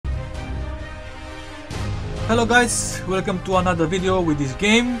Hello guys, welcome to another video with this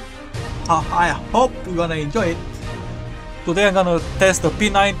game. I hope you're gonna enjoy it. Today I'm gonna test the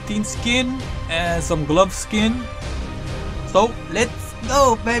P90 skin and some glove skin. So let's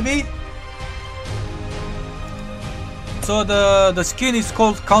go, baby! So the skin is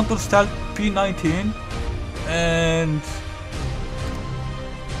called Counter Stealth P90 and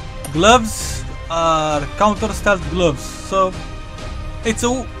gloves are Counter Stealth gloves. So this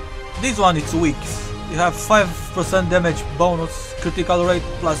one it's weak. You have 5% damage bonus, critical rate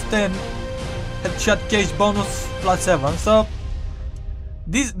plus 10, headshot cage bonus plus 7. So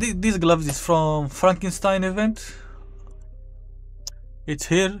these gloves is from Frankenstein event. It's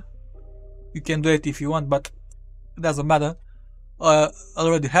here. You can do it if you want, but it doesn't matter. I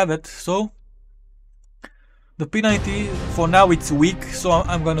already have it. So the P90 for now it's weak. So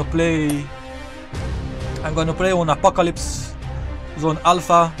I'm gonna play on Apocalypse Zone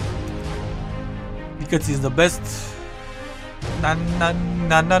Alpha because it's the best.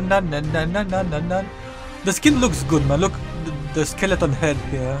 The skin looks good, man. Look, the skeleton head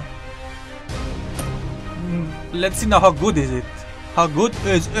here. Let's see now how good is it. How good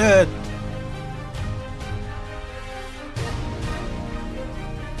is it?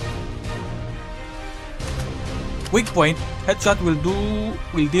 Weak point. Headshot will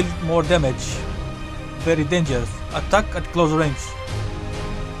deal more damage. Very dangerous. Attack at close range.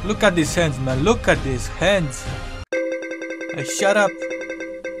 Look at these hands, man. Look at these hands. Hey, shut up.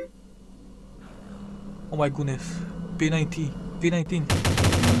 Oh my goodness. P19.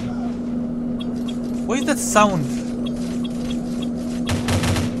 What is that sound?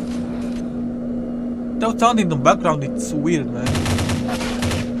 That sound in the background, it's weird, man.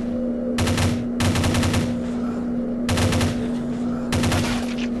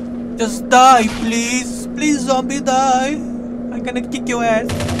 Just die, please. Please, zombie, die. I'm gonna kick your ass.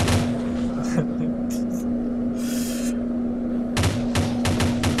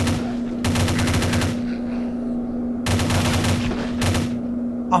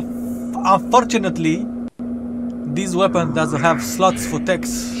 Unfortunately, this weapon doesn't have slots for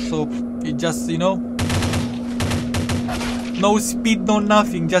text, so it just, you know, no speed, no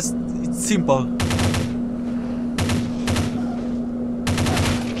nothing, just it's simple.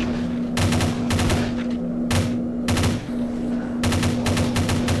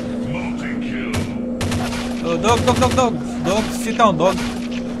 Dog, sit down, dog.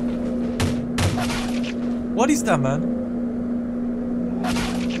 What is that, man?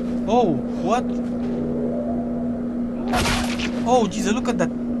 Oh, what? Oh, Jesus, look at that.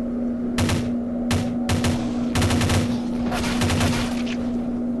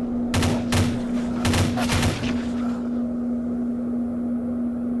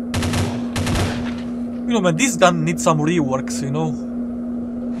 You know, man, this gun needs some reworks, you know.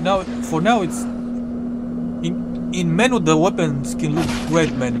 For now, it's in menu the weapon skin looks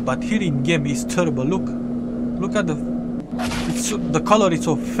great, man, but here in game is terrible. Look at the color is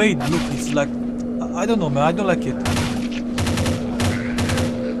so fade. Look, it's like, I don't know, man, I don't like it.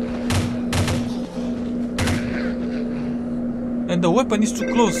 And the weapon is too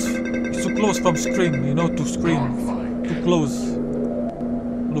close. It's too close from screen, you know, to screen. Too close.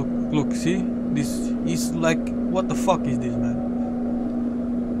 Look, see? This is like, what the fuck is this, man?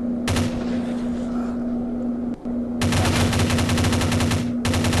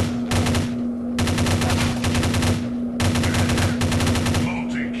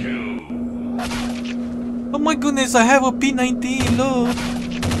 Oh my goodness, I have a P90, look!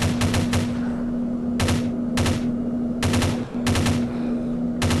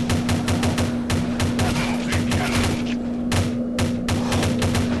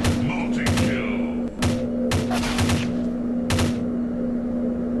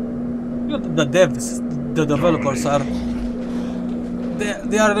 You know, the devs, the developers are...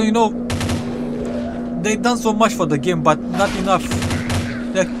 They are, you know... They've done so much for the game, but not enough.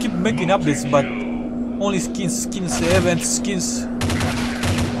 They keep making updates, but... only skins, events, skins.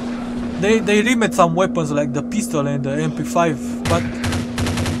 They remade some weapons like the pistol and the MP5, but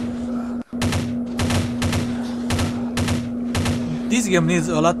this game needs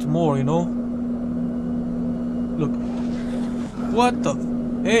a lot more, you know. Look, what the?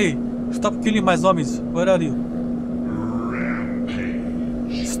 Hey, stop killing my zombies. Where are you?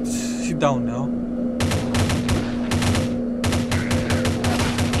 Sit down now.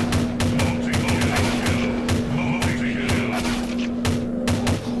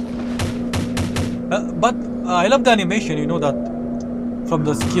 But I love the animation, you know, that from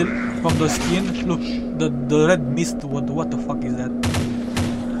the skin. Look, the red mist. What the fuck is that?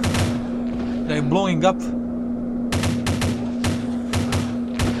 They're blowing up.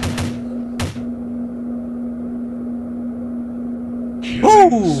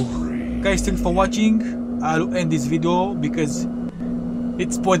 Woo! Guys, thanks for watching. I'll end this video because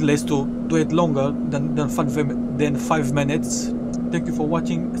it's pointless to do it longer than 5 minutes. Thank you for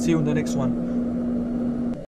watching. See you in the next one.